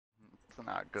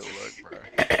not good look, bro.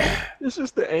 It's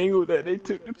just the angle that they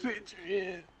took the picture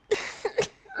in.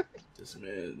 This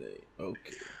man,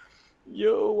 okay.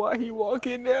 Yo, why he walk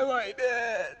in there like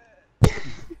that?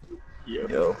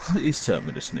 Yo, please tell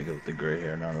me this nigga with the gray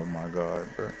hair not on my guard,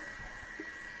 bro.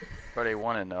 But they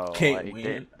want to know. Can't Like,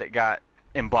 win. they got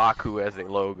M'Baku as their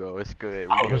logo. It's good.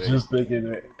 I was just thinking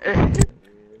that.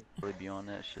 Really be on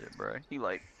that shit, bro. He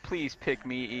like, please pick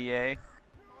me, EA.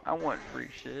 I want free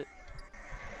shit.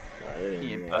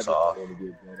 That's all.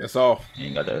 That's all. He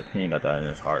ain't got that. He ain't got that in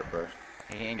his heart, bro.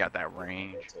 He ain't got that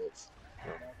range.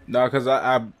 Nah, cause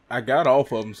I got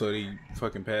off of him, so he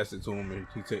fucking passed it to him and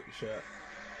he take the shot.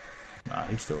 Nah,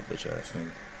 he's still a bitch ass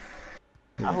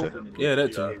nigga. Yeah,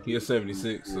 that too. He is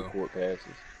 76, so.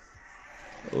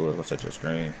 Ooh, it looks at your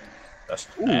screen. That's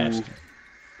nasty.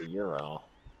 The Euro.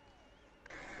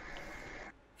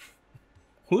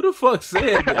 Who the fuck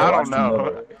said that? I don't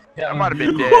know. That might have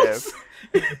been Dev.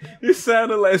 It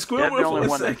sounded like That's Squidward the only for a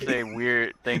one that second. say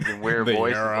weird things in weird The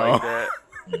voices Euro. like that.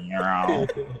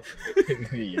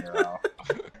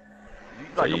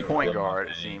 He's like a point guard,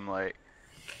 it seemed like.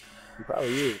 He probably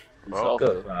is. Well,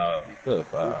 Good foul. Good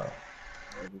foul.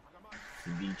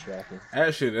 B tracking.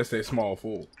 Actually, that's a small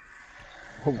fool.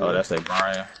 Oh, that's a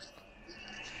Brian.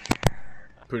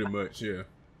 Pretty much, yeah.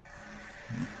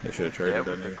 They should have yeah, traded with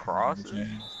that the nigga. crosses.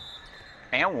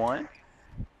 And one.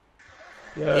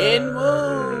 Yeah. And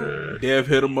one. Dev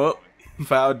hit him up.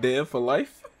 Foul Dev for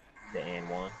life. The and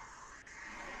one.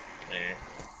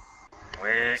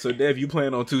 So Dev, you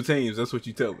playing on 2 teams? That's what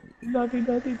you tell me. I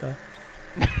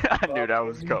knew that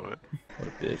was coming. What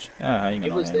a bitch. Ah, I ain't It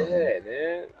gonna was handle that,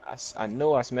 man. I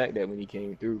know I smacked that when he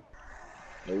came through.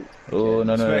 Nope. Oh,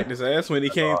 no, no. Smacked his ass when he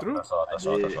came through. That's all. That's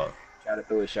all. That's all. Try to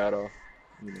throw a shot off.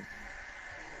 You know.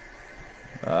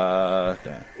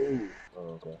 Damn. Ooh. Oh,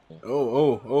 okay.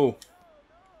 Oh.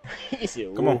 He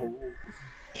said, Come on.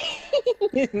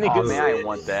 This Oh nigga man, I didn't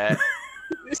want that.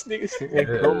 This nigga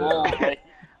said, come on. Like I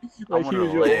he want was to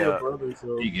your lay older up. brother,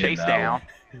 so. He getting Chase that down.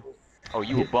 one. Oh,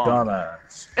 you a bum.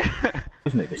 Dumbass.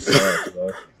 This nigga sucks, bro.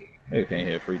 Nigga can't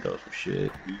hit free throws for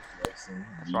shit. That's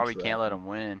why we can't let him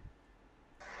win.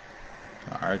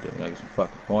 Alright, then make some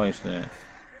fucking points then. You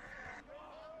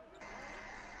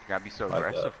gotta be so Like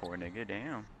aggressive for a nigga,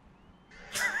 damn.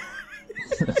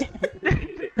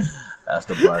 That's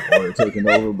the black boy taking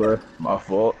over, bro. My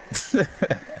fault.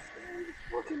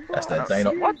 That's that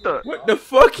thing. What the? What the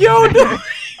fuck y'all doing?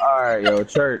 Alright, yo,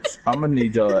 church. I'm gonna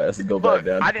need y'all ass to go back Look,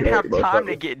 down. I didn't have time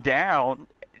to get down.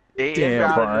 They Damn,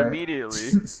 inbounded Brian. immediately.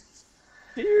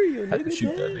 Serious, I had to nigga,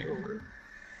 shoot that damn. nigga, bro.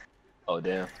 Oh,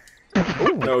 damn.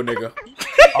 No, nigga.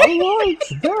 I like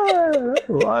that.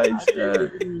 I like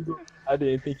that. I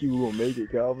didn't think you were gonna make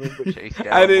it, Calvin. But Chase down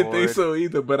I didn't board. think so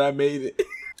either, but I made it.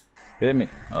 Hit me.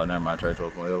 Oh, never mind. Church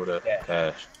open way over there.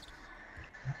 Cash.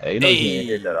 Hey, you know you can't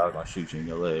hit that. I was gonna shoot you in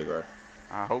your leg, bro.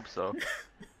 I hope so.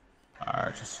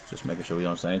 Alright, just making sure we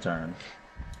on the same turn.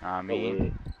 I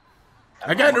mean,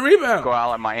 I got the rebound. go out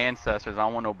like my ancestors. I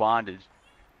don't want no bondage.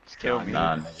 Just kill me.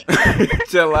 Nah, nigga.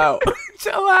 Chill out.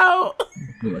 Chill out.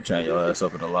 You gonna chain your ass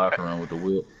up in the locker room with the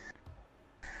whip.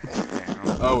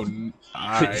 Oh,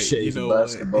 alright. You Shades know of what?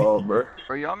 basketball, bro.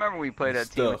 Bro, y'all remember we played that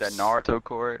team with that Naruto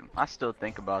court? I still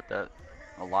think about that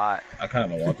a lot. I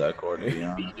kind of want that court, to be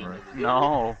honest, bro.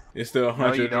 No. It's still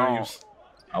No, you 100 don't. dreams.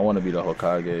 I want to be the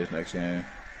Hokage's next game.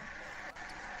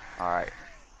 Alright.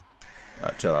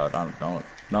 Chill out. Don't.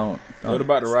 What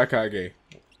about the Raikage?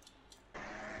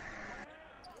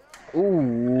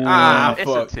 ooh. Ah, It's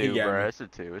fuck. a He 2, got bro. me. It's a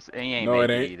 2. He ain't No, it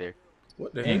making it ain't. either.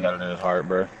 What the He ain't heck? got it in his heart,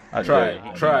 bro. I Try dare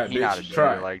you. it. Try it, He not a bitch. Try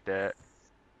shooter it. like that.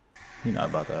 He not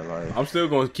about that life. I'm still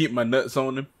going to keep my nuts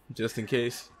on him, just in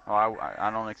case. Oh,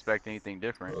 I don't expect anything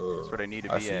different. That's where they need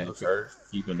to I be see at. you, sir.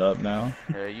 Keeping up now.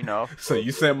 Yeah, you know. So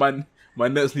you said my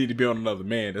nuts need to be on another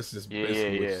man. That's just Yeah,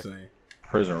 basically what yeah. you're saying.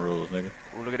 Prison rules, nigga.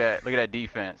 Ooh, look at that. Look at that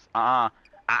defense. Well,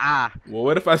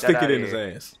 what if I stick outta it in his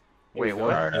here. ass? Wait,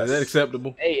 what? Alright, Is that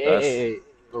acceptable? Hey.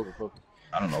 Focus.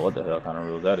 I don't know what the hell kind of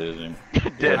rules that is.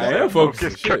 Dead I am set focusing,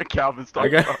 focus. shit. Calvin, stop. I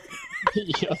got.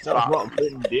 Yo, talking about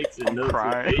putting dicks in nuts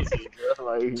Crying. and faces, bro.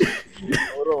 Like,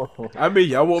 hold on. I mean,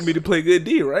 y'all want me to play good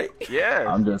D, right? Yeah.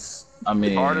 I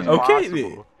mean, Hard as Okay, possible.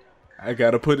 then. I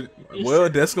gotta put it. Well,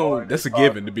 that's a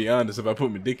given, to be honest. If I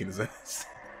put my dick in his ass.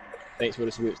 Thanks for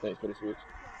the switch.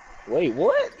 Wait,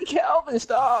 what? Calvin,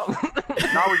 stop.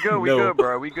 No, we good. We No. good,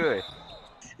 bro. We good.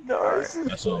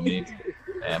 that's on me.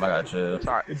 Damn, I got chill.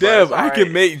 Sorry. bro, Dev, it's I alright.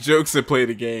 can make jokes and play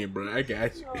the game, bro. I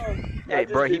got you. Hey,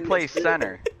 bro, he plays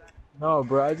center. No,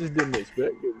 bro, I just didn't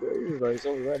expect it, bro. It was like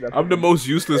something like that. I'm the most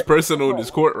useless person on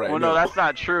this court right Well, now. no, that's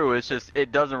not true. It's just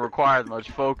it doesn't require as much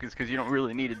focus because you don't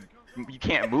really need to. You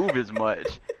can't move as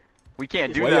much We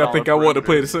can't do Why that. y'all on think the I want to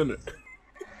play perimeter. the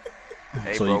center?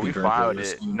 Hey, So bro, you we can drink filed your it.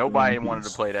 whiskey. Nobody wanted to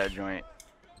play that joint.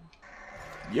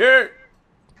 Yeah.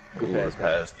 Ooh, the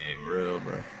pass game real,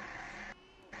 bro.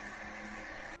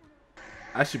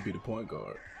 I should be the point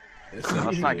guard.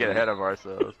 Let's not get ahead of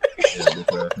ourselves. Yeah,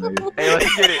 bitch ass nigga. Hey,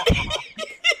 let's get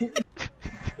it.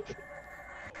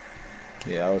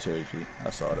 Yeah, I was here, G. I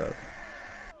saw that.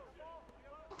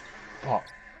 Oh.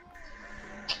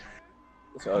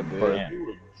 It's all Damn. good. If we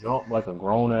would jump like a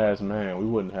grown ass man, we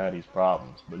wouldn't have these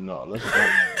problems. But no, let's jump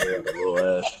like a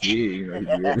little ass kid. You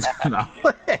know,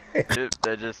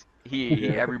 That just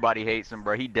everybody hates him,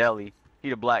 bro. He deli. He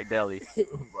the black deli.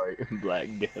 Right, Black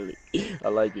Deli. I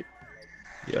like it.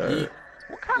 Yeah.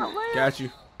 What kind of land? Got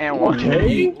you. And one. Okay.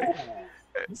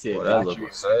 He said, Boy, that got look you.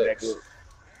 like sex.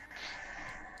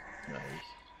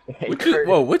 Nice. What you?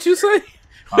 Whoa, what you say?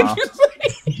 Huh? What you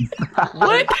say?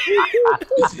 What?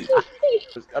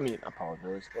 I mean, I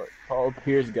apologize, but Paul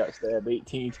Pierce got stabbed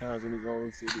 18 times in his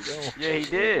own city. Yeah, he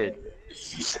did.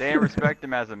 They didn't respect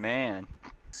him as a man.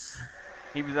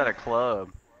 He was at a club.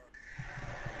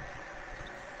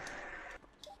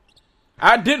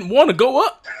 I didn't want to go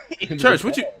up. Church,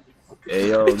 what you? Hey,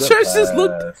 yo, good Church just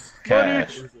looked.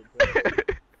 Cash.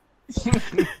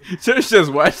 Church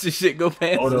just watched this shit go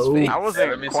past Oh, his no. face. I Let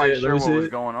wasn't me quite see it, sure let me what see was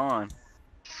it. going on.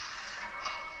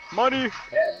 Money.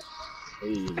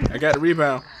 Hey, I got a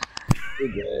rebound.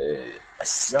 good.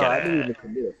 No, I didn't even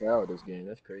commit a foul this game.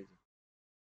 That's crazy.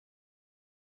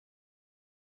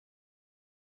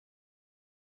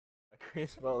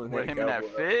 Chris Paul and With him in that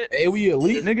cowboy. fit. Hey, we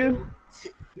elite, nigga.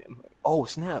 Oh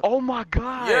snap! Oh my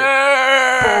god.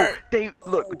 Yeah.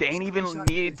 Bro, they ain't even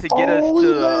need to get us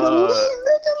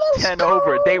to 10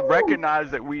 over. They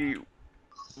recognize that we Hey,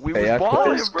 was I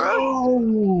balling, quit.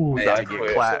 bro. Hey, Gotta I get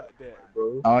quit. clapped.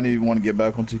 Bro. I don't even want to get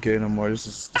back on 2K no more. This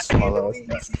is my last.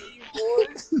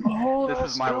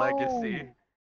 This is my legacy.